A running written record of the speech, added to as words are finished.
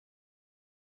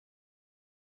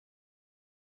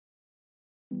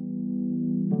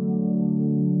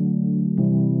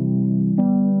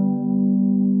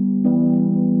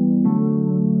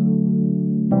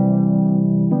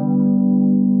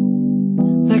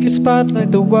Like a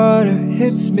spotlight, the water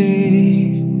hits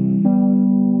me.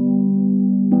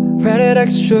 Ran it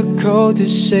extra cold to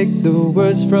shake the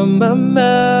words from my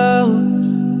mouth.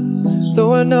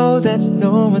 Though I know that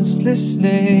no one's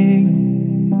listening,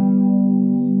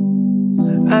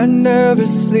 I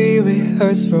nervously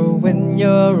rehearse for when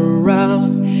you're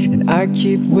around. And I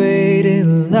keep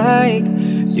waiting like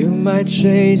you might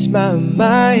change my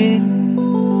mind.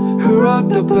 Who wrote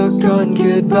the book on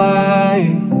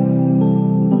goodbye?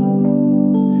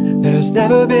 There's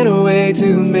never been a way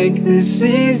to make this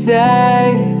easy.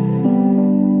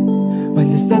 When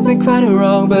there's nothing quite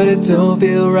wrong but it don't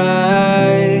feel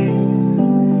right.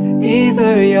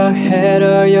 Either your head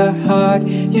or your heart,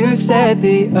 you set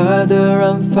the other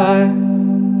on fire.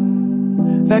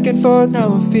 Back and forth,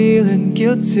 now I'm feeling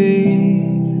guilty,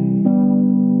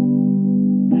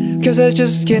 'cause I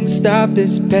just can't stop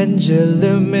this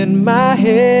pendulum in my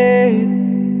head.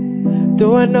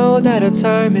 Though I know that our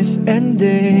time is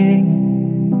ending.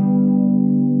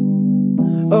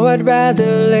 Oh, I'd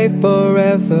rather lay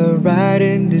forever right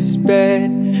in this bed.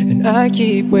 And I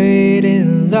keep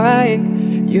waiting like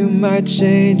you might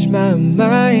change my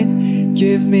mind.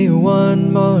 Give me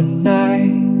one more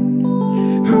night.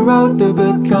 Who wrote the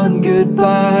book on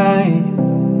goodbye?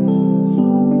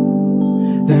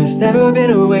 There's never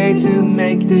been a way to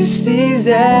make this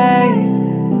easy.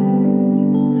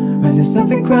 When there's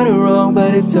nothing quite wrong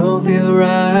but it don't feel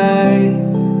right.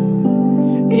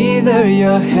 Either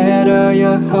your head or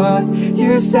your heart,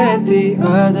 you set the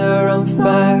other on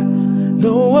fire.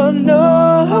 No one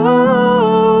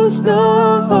knows, knows,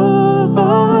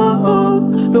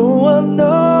 no one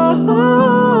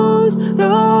knows,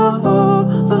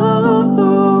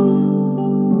 knows.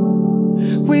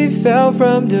 We fell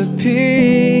from the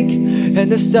peak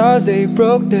and the stars, they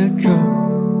broke the code.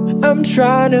 I'm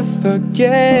trying to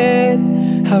forget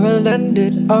how I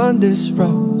landed on this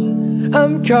road.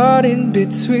 I'm caught in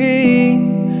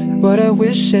between what I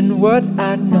wish and what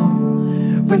I know.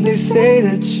 When they say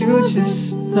that you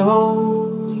just know.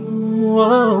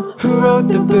 Who wrote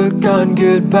the book on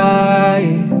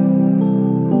goodbye?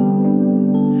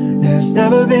 There's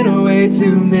never been a way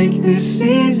to make this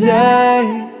easy.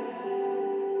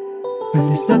 When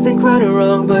there's nothing quite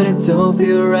wrong but it don't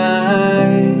feel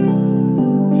right.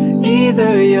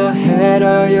 Either your head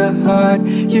or your heart,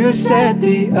 you set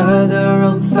the other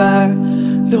on fire.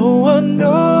 No one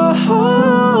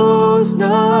knows, knows,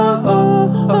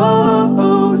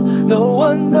 no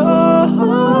one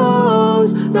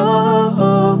knows, knows,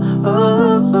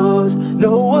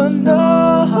 no one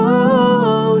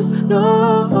knows,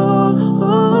 knows.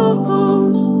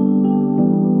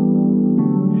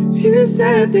 You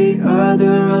set the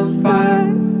other on fire.